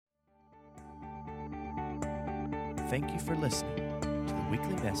Thank you for listening to the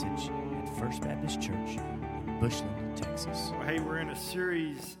weekly message at First Baptist Church in Bushland, Texas. Well, hey, we're in a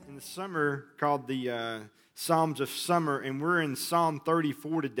series in the summer called the Psalms of Summer, and we're in Psalm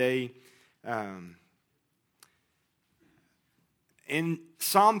 34 today. In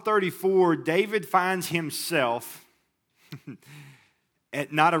Psalm 34, David finds himself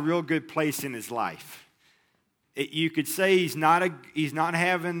at not a real good place in his life. You could say he's not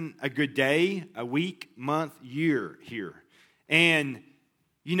having a good day, a week, month, year here. And,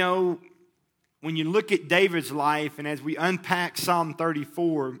 you know, when you look at David's life, and as we unpack Psalm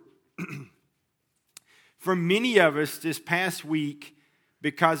 34, for many of us this past week,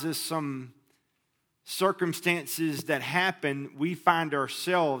 because of some circumstances that happen, we find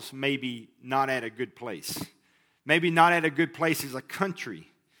ourselves maybe not at a good place. Maybe not at a good place as a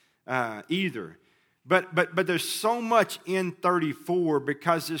country either. But there's so much in 34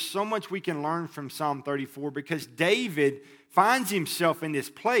 because there's so much we can learn from Psalm 34 because David finds himself in this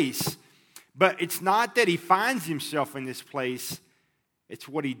place, but it's not that he finds himself in this place, it's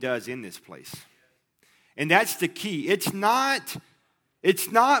what he does in this place. And that's the key. It's not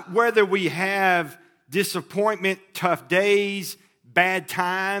whether we have disappointment, tough days, bad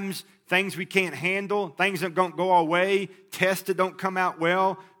times, things we can't handle, things that don't go our way, tests that don't come out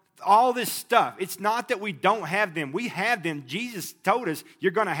well, all this stuff. It's not that we don't have them. We have them. Jesus told us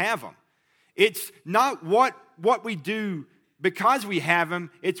you're going to have them. It's not what we do because we have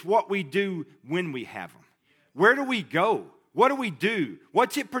them. It's what we do when we have them. Where do we go? What do we do?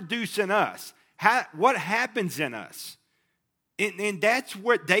 What's it produce in us? What happens in us? And that's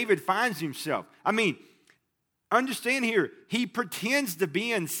what David finds himself. I mean, understand here, he pretends to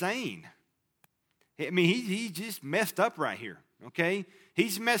be insane. I mean, he's just messed up right here, okay?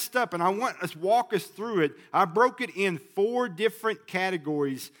 He's messed up, and I want us to walk us through it. I broke it in 4 different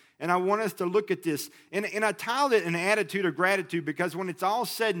categories, and I want us to look at this. And I titled it an attitude of gratitude because when it's all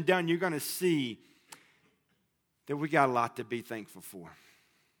said and done, you're going to see that we got a lot to be thankful for.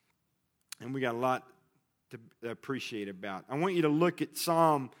 And we got a lot to appreciate about. I want you to look at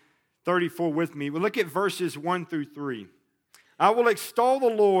Psalm 34 with me. We'll look at verses 1 through 3. I will extol the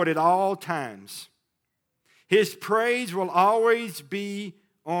Lord at all times. His praise will always be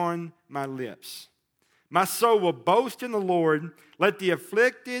on my lips. My soul will boast in the Lord. Let the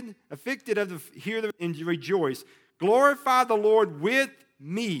afflicted hear and rejoice. Glorify the Lord with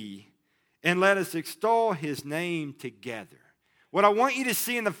me, and let us extol his name together. What I want you to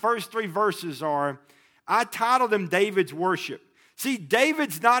see in the first 3 verses are, I titled them David's worship. See,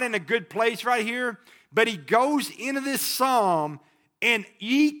 David's not in a good place right here, but he goes into this psalm, and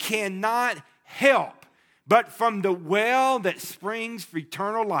he cannot help but from the well that springs for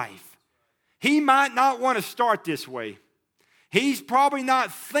eternal life. He might not want to start this way. He's probably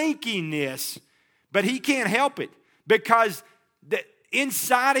not thinking this, but he can't help it because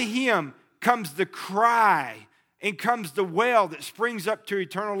inside of him comes the cry and comes the well that springs up to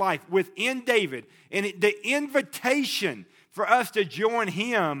eternal life within David. And the invitation for us to join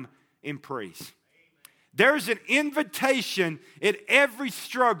him in praise. There's an invitation at every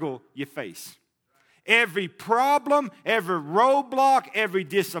struggle you face. Every problem, every roadblock, every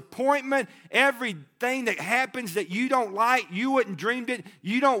disappointment, everything that happens that you don't like, you wouldn't dreamed it,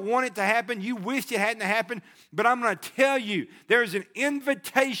 you don't want it to happen, you wish it hadn't happened. But I'm going to tell you, there's an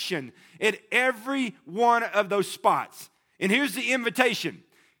invitation at every one of those spots. And here's the invitation.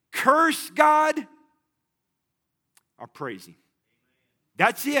 Curse God or praise him.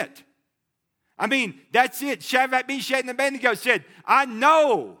 That's it. I mean, that's it. Shadrach, Meshach, and Abednego said, I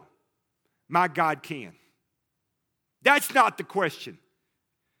know my God can. That's not the question.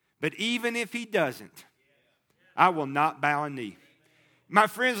 But even if he doesn't, I will not bow a knee. My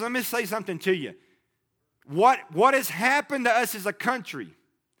friends, let me say something to you. What has happened to us as a country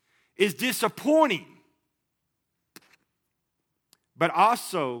is disappointing, but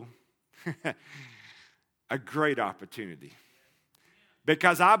also a great opportunity.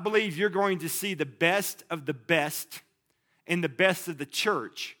 Because I believe you're going to see the best of the best and the best of the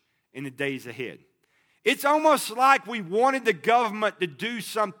church in the days ahead. It's almost like we wanted the government to do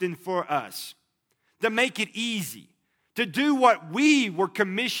something for us, to make it easy, to do what we were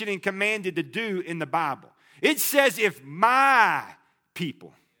commissioned and commanded to do in the Bible. It says, if my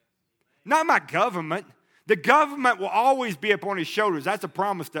people, not my government, the government will always be upon his shoulders. That's a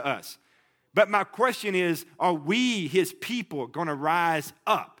promise to us. But my question is, are we, his people, going to rise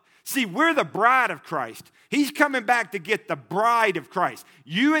up? See, we're the bride of Christ. He's coming back to get the bride of Christ.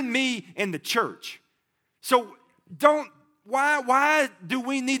 You and me and the church. So why do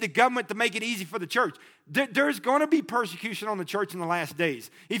we need the government to make it easy for the church? There's going to be persecution on the church in the last days.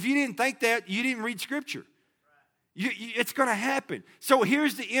 If you didn't think that, you didn't read Scripture. It's going to happen. So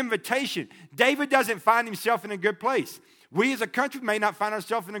here's the invitation. David doesn't find himself in a good place. We as a country may not find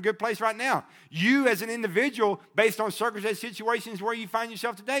ourselves in a good place right now. You as an individual, based on circumstances, situations where you find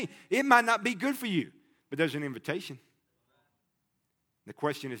yourself today, it might not be good for you. But there's an invitation. The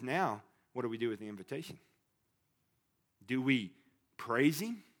question is now, what do we do with the invitation? Do we praise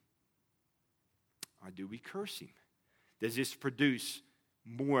him? Or do we curse him? Does this produce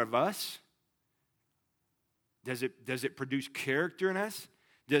more of us? Does it produce character in us?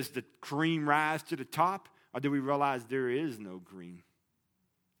 Does the cream rise to the top? Or do we realize there is no cream?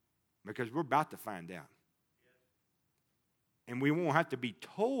 Because we're about to find out. And we won't have to be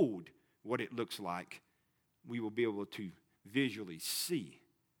told what it looks like. We will be able to visually see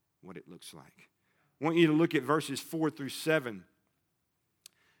what it looks like. I want you to look at verses 4 through 7.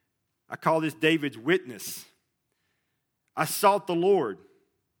 I call this David's witness. I sought the Lord,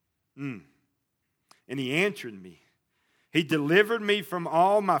 and he answered me. He delivered me from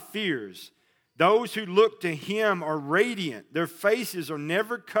all my fears. Those who look to him are radiant. Their faces are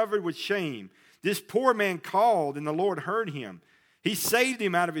never covered with shame. This poor man called, and the Lord heard him. He saved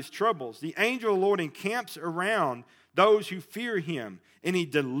him out of his troubles. The angel of the Lord encamps around those who fear him, and he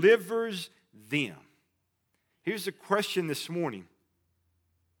delivers them. Here's the question this morning.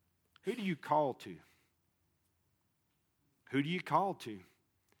 Who do you call to? Who do you call to?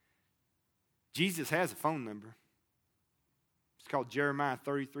 Jesus has a phone number. It's called Jeremiah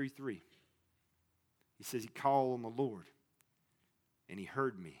 33:3. He says he called on the Lord, and he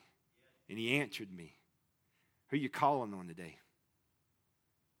heard me, and he answered me. Who are you calling on today?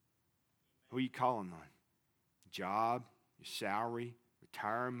 Who are you calling on? Job, your salary,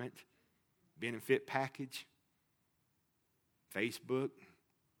 retirement, benefit package, Facebook,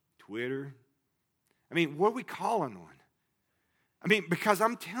 Twitter. I mean, what are we calling on? I mean, because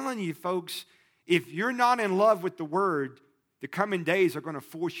I'm telling you, folks, if you're not in love with the Word, the coming days are going to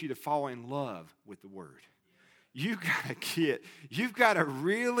force you to fall in love with the Word. You've got to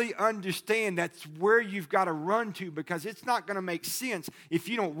really understand that's where you've got to run to, because it's not going to make sense if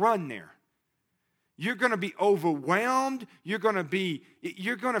you don't run there. You're going to be overwhelmed. You're going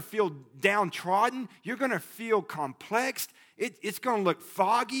to feel downtrodden. You're going to feel complexed. It's going to look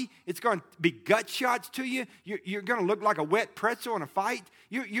foggy. It's going to be gut shots to you. You're going to look like a wet pretzel in a fight.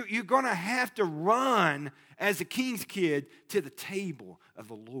 You're going to have to run as a king's kid to the table of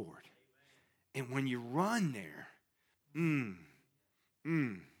the Lord. And when you run there,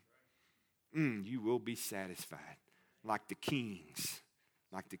 you will be satisfied like the kings,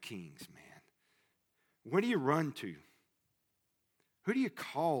 man. Where do you run to? Who do you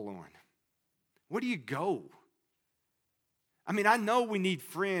call on? Where do you go? I mean, I know we need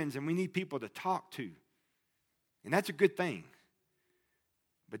friends and we need people to talk to. And that's a good thing.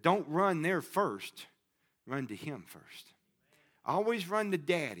 But don't run there first. Run to him first. Always run to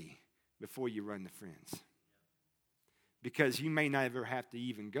daddy before you run to friends. Because you may never have to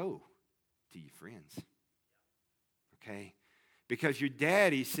even go to your friends. Okay? Because your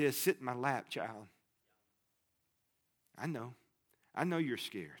daddy says, sit in my lap, child. I know you're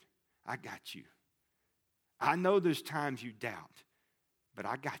scared. I got you. I know there's times you doubt, but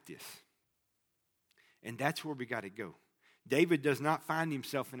I got this. And that's where we got to go. David does not find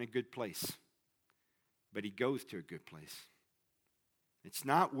himself in a good place, but he goes to a good place. It's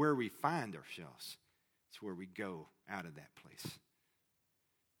not where we find ourselves. It's where we go out of that place.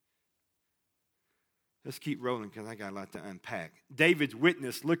 Let's keep rolling because I got a lot to unpack. David's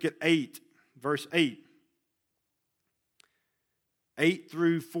witness, look at 8, verse 8. 8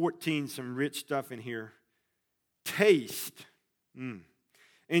 through 14, some rich stuff in here. Taste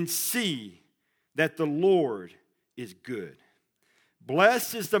and see that the Lord is good.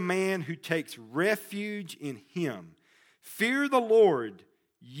 Blessed is the man who takes refuge in him. Fear the Lord,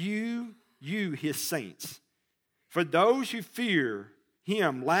 you his saints. For those who fear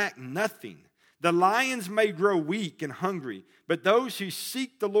him lack nothing. The lions may grow weak and hungry, but those who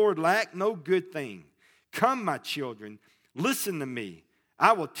seek the Lord lack no good thing. Come, my children, listen to me.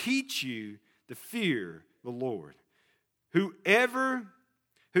 I will teach you to fear the Lord. Whoever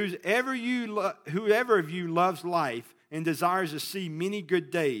of you loves life and desires to see many good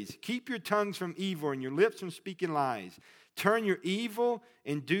days, keep your tongues from evil and your lips from speaking lies. Turn your evil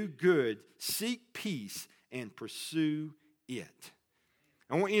and do good. Seek peace and pursue it.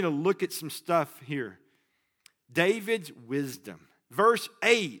 I want you to look at some stuff here. David's wisdom. Verse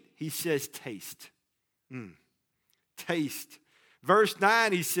 8, he says taste. Taste. Verse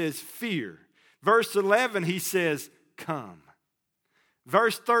 9, he says fear. Verse 11, he says come.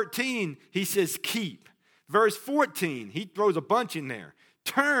 Verse 13, he says keep. Verse 14, he throws a bunch in there.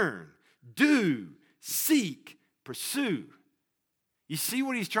 Turn, do, seek, pursue. You see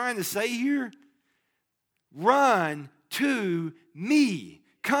what he's trying to say here? Run to me.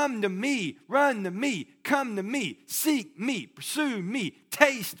 Come to me, run to me, come to me, seek me, pursue me,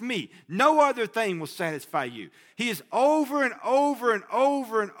 taste me. No other thing will satisfy you. He is over and over and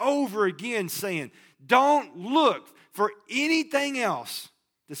over and over again saying, don't look for anything else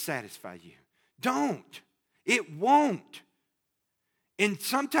to satisfy you. Don't. It won't. And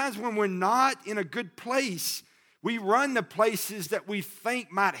sometimes when we're not in a good place, we run to places that we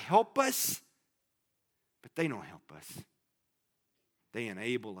think might help us, but they don't help us. They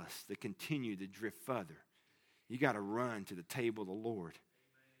enable us to continue to drift further. You got to run to the table of the Lord.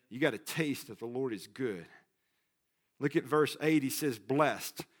 You got to taste that the Lord is good. Look at verse 8. He says,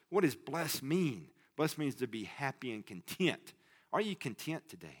 blessed. What does blessed mean? Blessed means to be happy and content. Are you content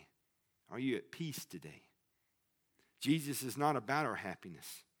today? Are you at peace today? Jesus is not about our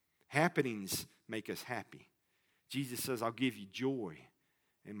happiness. Happenings make us happy. Jesus says, I'll give you joy,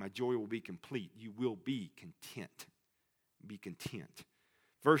 and my joy will be complete. You will be content. Be content.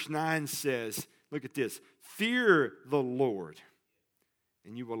 Verse 9 says, look at this, fear the Lord,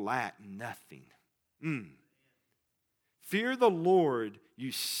 and you will lack nothing. Fear the Lord,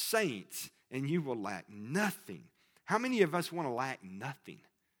 you saints, and you will lack nothing. How many of us want to lack nothing?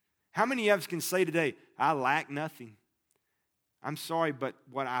 How many of us can say today, I lack nothing? I'm sorry, but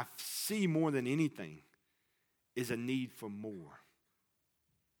what I see more than anything is a need for more.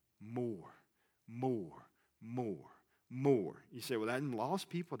 More. You say, well, that lost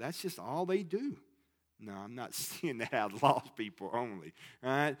people, that's just all they do. No, I'm not seeing that out of lost people only. All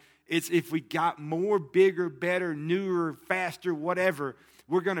right? It's if we got more, bigger, better, newer, faster, whatever,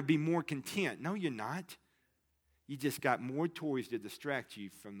 we're going to be more content. No, you're not. You just got more toys to distract you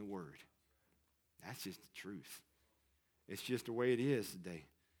from the Word. That's just the truth. It's just the way it is today.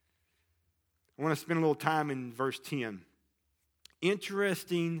 I want to spend a little time in verse 10.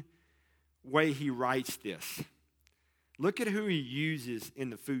 Interesting way he writes this. Look at who he uses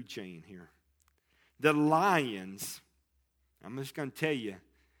in the food chain here. The lions, I'm just going to tell you,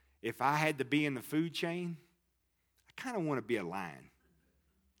 if I had to be in the food chain, I kind of want to be a lion.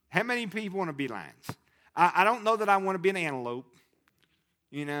 How many people want to be lions? I don't know that I want to be an antelope,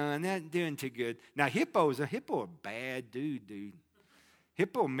 and that's doing too good. Now, hippo a bad dude.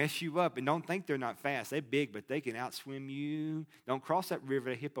 Hippo will mess you up, and don't think they're not fast. They're big, but they can outswim you. Don't cross that river.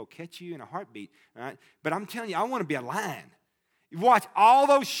 The hippo catch you in a heartbeat. All right? But I'm telling you, I want to be a lion. You watch all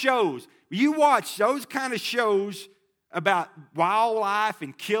those shows. You watch those kind of shows about wildlife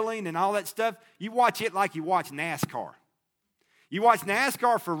and killing and all that stuff. You watch it like you watch NASCAR. You watch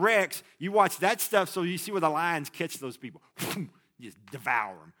NASCAR for wrecks. You watch that stuff so you see where the lions catch those people. Just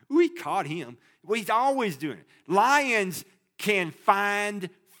devour them. Ooh, he caught him. Well, he's always doing it. Lions can find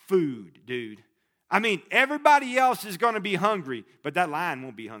food, dude. I mean, everybody else is going to be hungry, but that lion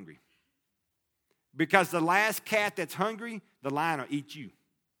won't be hungry. Because the last cat that's hungry, the lion will eat you.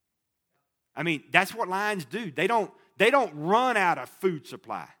 I mean, that's what lions do. They don't run out of food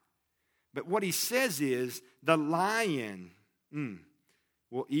supply. But what he says is the lion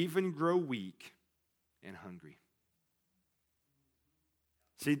will even grow weak and hungry.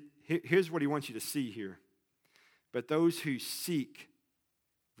 See, here's what he wants you to see here. But those who seek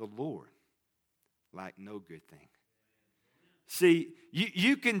the Lord lack no good thing. See,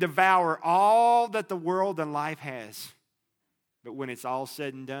 you can devour all that the world and life has, but when it's all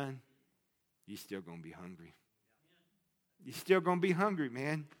said and done, you're still going to be hungry. You're still going to be hungry,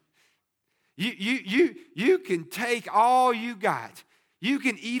 man. You can take all you got. You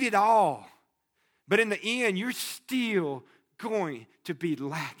can eat it all. But in the end, you're still going to be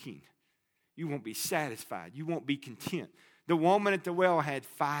lacking. You won't be satisfied. You won't be content. The woman at the well had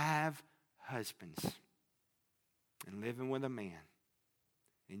 5 husbands and living with a man.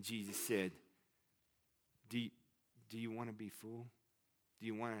 And Jesus said, do you want to be full? Do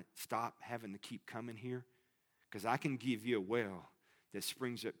you want to stop having to keep coming here? Because I can give you a well that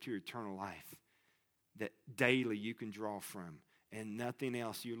springs up to your eternal life that daily you can draw from, and nothing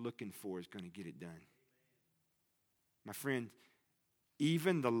else you're looking for is going to get it done. My friend,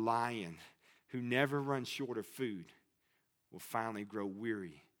 even the lion who never runs short of food will finally grow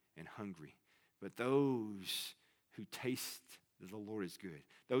weary and hungry. But those who taste that the Lord is good,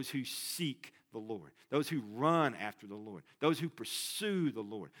 those who seek the Lord, those who run after the Lord, those who pursue the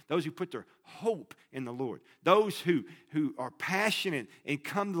Lord, those who put their hope in the Lord, those who are passionate and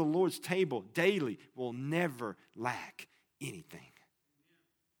come to the Lord's table daily will never lack anything.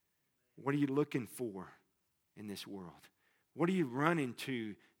 What are you looking for in this world? What are you running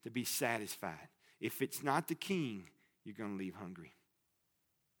to be satisfied? If it's not the King, you're going to leave hungry.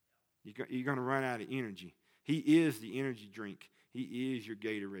 You're going to run out of energy. He is the energy drink. He is your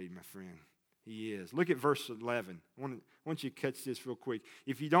Gatorade, my friend. He is. Look at verse 11. I want you to catch this real quick.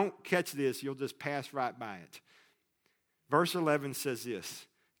 If you don't catch this, you'll just pass right by it. Verse 11 says this,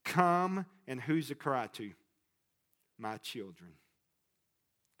 come, and who's the cry to? My children.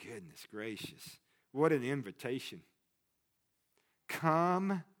 Goodness gracious. What an invitation.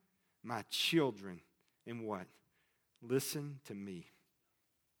 Come, my children, and what? Listen to me.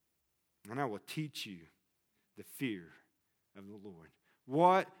 And I will teach you the fear of the Lord.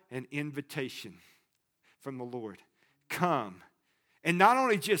 What an invitation from the Lord. Come. And not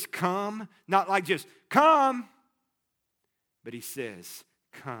only just come, not like just come, but he says,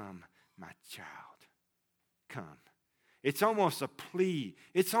 come, my child. Come. It's almost a plea.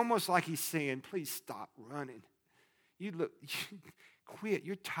 It's almost like he's saying, please stop running. Quit.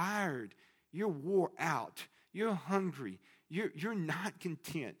 You're tired. You're wore out. You're hungry. You're not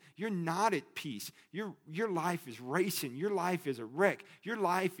content. You're not at peace. Your life is racing. Your life is a wreck. Your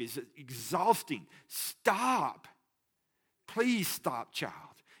life is exhausting. Stop. Please stop, child,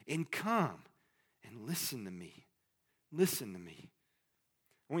 and come and listen to me. Listen to me.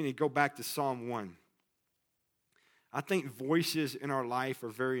 I want you to go back to Psalm 1. I think voices in our life are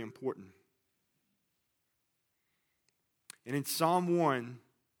very important. And in Psalm 1,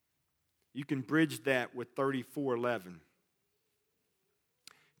 you can bridge that with 34:11.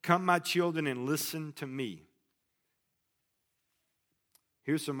 Come, my children, and listen to me.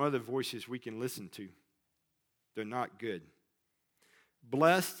 Here's some other voices we can listen to. They're not good.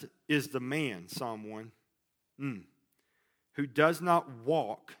 Blessed is the man, Psalm 1, who does not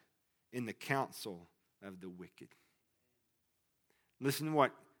walk in the counsel of the wicked. Listen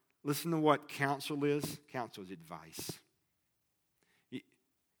to what counsel is. Counsel is advice.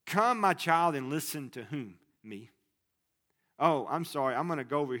 Come, my child, and listen to whom? Me. Oh, I'm sorry. I'm going to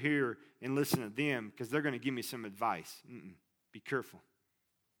go over here and listen to them because they're going to give me some advice. Be careful.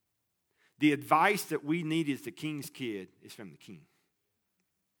 The advice that we need as the king's kid is from the king.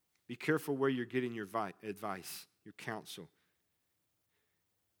 Be careful where you're getting your advice, your counsel.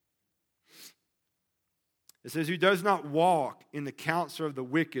 It says, who does not walk in the counsel of the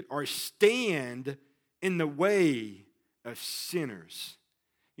wicked or stand in the way of sinners.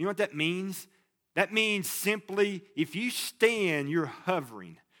 You know what that means? That means simply, if you stand, you're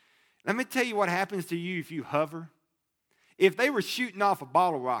hovering. Let me tell you what happens to you if you hover. If they were shooting off a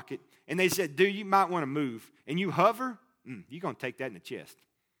bottle rocket and they said, dude, you might want to move, and you hover, you're going to take that in the chest.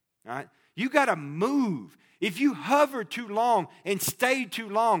 All right? You got to move. If you hover too long and stay too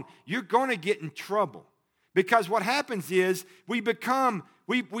long, you're going to get in trouble. Because what happens is we begin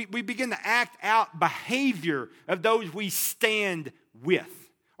to act out behavior of those we stand with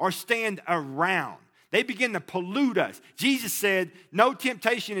or stand around. They begin to pollute us. Jesus said, no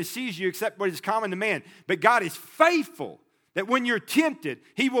temptation has seized you except what is common to man. But God is faithful that when you're tempted,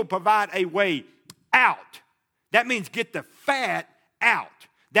 he will provide a way out. That means get the fat out.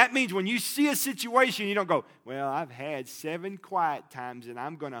 That means when you see a situation, you don't go, well, I've had 7 quiet times and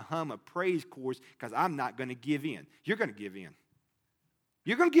I'm going to hum a praise chorus because I'm not going to give in. You're going to give in.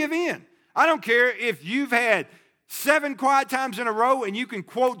 You're going to give in. I don't care if you've had 7 quiet times in a row and you can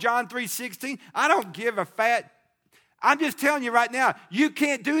quote John 3:16. I don't give a fat. I'm just telling you right now, you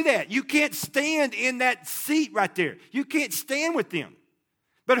can't do that. You can't stand in that seat right there. You can't stand with them.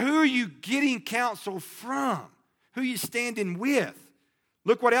 But who are you getting counsel from? Who are you standing with?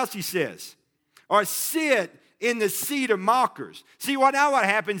 Look what else he says. Or sit in the seat of mockers. See, what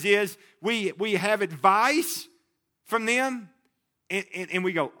happens is we have advice from them and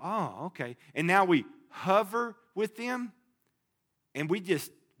we go, oh, okay. And now we hover with them and we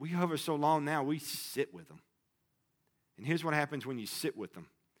hover so long now we sit with them. And here's what happens when you sit with them.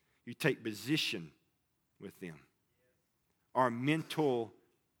 You take position with them. Our mental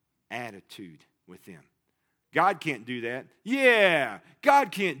attitude with them. God can't do that. Yeah,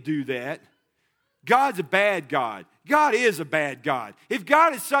 God can't do that. God's a bad God. God is a bad God. If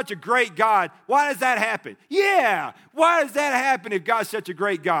God is such a great God, why does that happen? Yeah, why does that happen if God's such a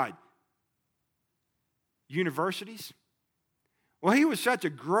great God? Universities? Well, he was such a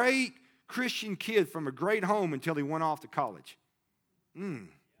great Christian kid from a great home until he went off to college.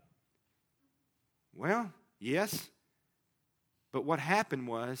 Well, yes. But what happened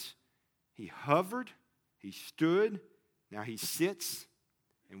was he hovered. He stood, now he sits,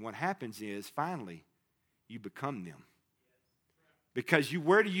 and what happens is, finally, you become them. Because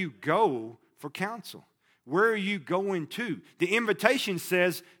where do you go for counsel? Where are you going to? The invitation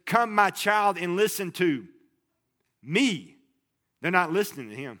says, come, my child, and listen to me. They're not listening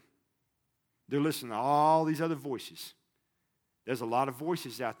to him. They're listening to all these other voices. There's a lot of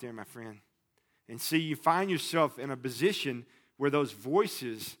voices out there, my friend. And see, you find yourself in a position where those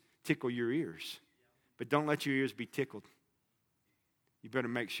voices tickle your ears. But don't let your ears be tickled. You better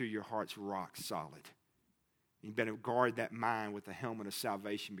make sure your heart's rock solid. You better guard that mind with the helmet of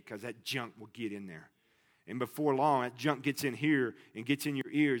salvation, because that junk will get in there. And before long, that junk gets in here and gets in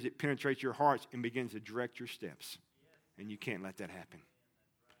your ears. It penetrates your hearts and begins to direct your steps. And you can't let that happen.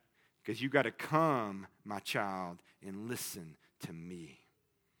 Because you got to come, my child, and listen to me.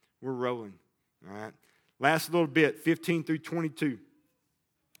 We're rolling. All right. Last little bit, 15 through 22.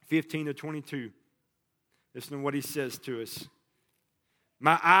 15 to 22. Listen to what he says to us.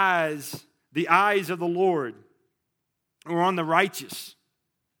 My eyes, the eyes of the Lord, are on the righteous,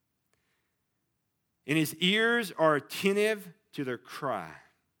 and his ears are attentive to their cry.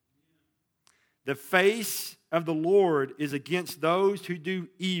 The face of the Lord is against those who do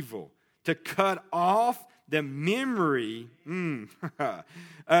evil, to cut off the memory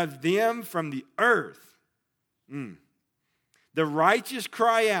of them from the earth. The righteous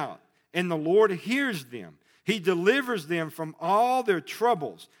cry out, and the Lord hears them. He delivers them from all their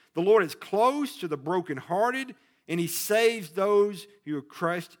troubles. The Lord is close to the brokenhearted, and he saves those who are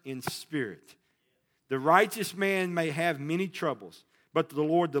crushed in spirit. The righteous man may have many troubles, but the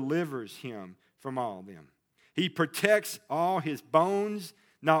Lord delivers him from all of them. He protects all his bones.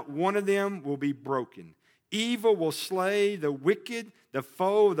 Not one of them will be broken. Evil will slay the wicked. The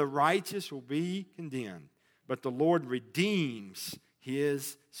foe of the righteous will be condemned. But the Lord redeems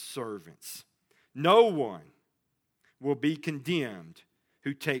his servants. No one will be condemned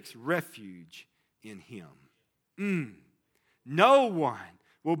who takes refuge in him. No one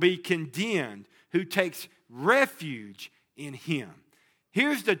will be condemned who takes refuge in him.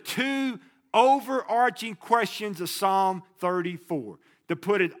 Here's the two overarching questions of Psalm 34. To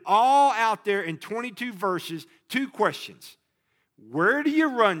put it all out there in 22 verses, two questions. Where do you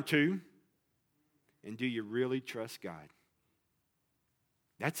run to? And do you really trust God?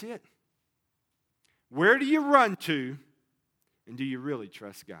 That's it. Where do you run to? And do you really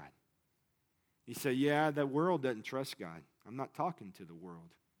trust God? You say, yeah, the world doesn't trust God. I'm not talking to the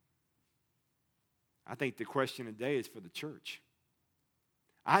world. I think the question today is for the church.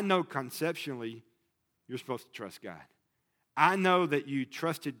 I know conceptually you're supposed to trust God. I know that you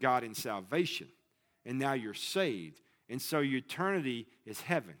trusted God in salvation, and now you're saved, and so your eternity is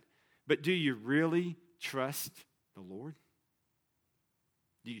heaven. But do you really trust the Lord?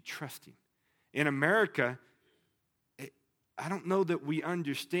 Do you trust him? In America, I don't know that we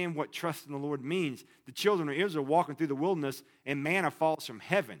understand what trust in the Lord means. The children of Israel are walking through the wilderness, and manna falls from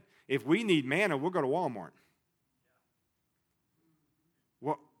heaven. If we need manna, we'll go to Walmart.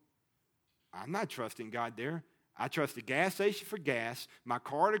 Well, I'm not trusting God there. I trust the gas station for gas, my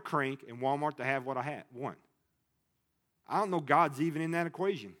car to crank, and Walmart to have what I want. I don't know God's even in that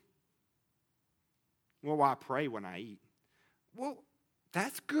equation. Well, I pray when I eat. Well,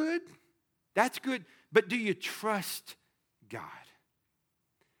 that's good. That's good. But do you trust God?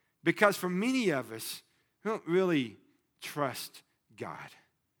 Because for many of us, we don't really trust God.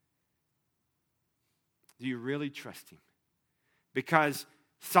 Do you really trust him? Because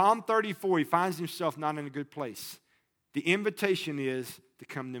Psalm 34, he finds himself not in a good place. The invitation is to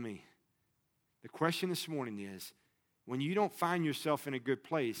come to me. The question this morning is, when you don't find yourself in a good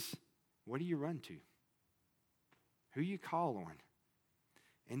place, what do you run to? Who you call on?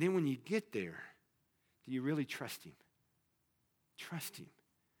 And then when you get there, do you really trust him? Trust him.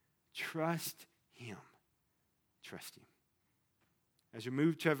 Trust him. Trust him. As we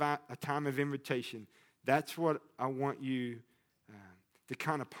move to a time of invitation, that's what I want you to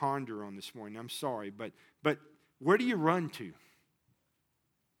kind of ponder on this morning. I'm sorry, but where do you run to?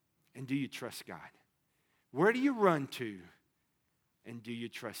 And do you trust God? Where do you run to? And do you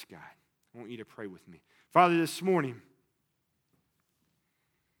trust God? I want you to pray with me. Father, this morning,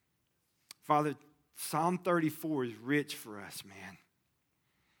 Father, Psalm 34 is rich for us, man.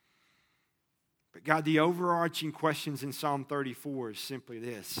 But God, the overarching questions in Psalm 34 is simply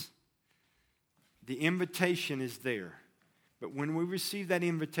this. The invitation is there. But when we receive that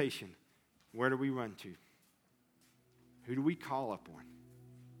invitation, where do we run to? Who do we call upon?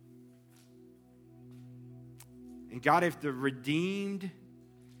 And God, if the redeemed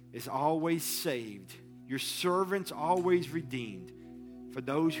is always saved, your servants always redeemed, for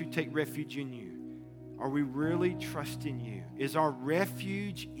those who take refuge in you, are we really trusting you? Is our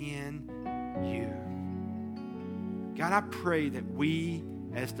refuge in you? God, I pray that we,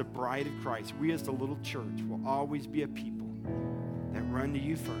 as the bride of Christ, we as the little church, will always be a people that run to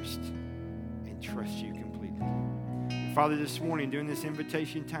you first and trust you completely. And Father, this morning, during this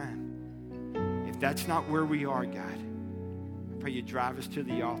invitation time, if that's not where we are, God, I pray you drive us to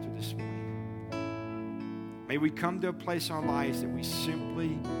the altar this morning. May we come to a place in our lives that we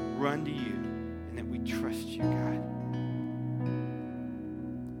simply run to you and that we trust you, God.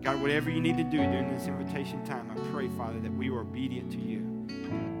 God, whatever you need to do during this invitation time, I pray, Father, that we are obedient to you.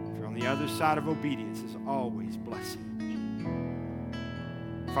 For on the other side of obedience is always blessing.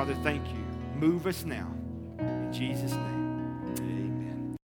 Father, thank you. Move us now. In Jesus' name.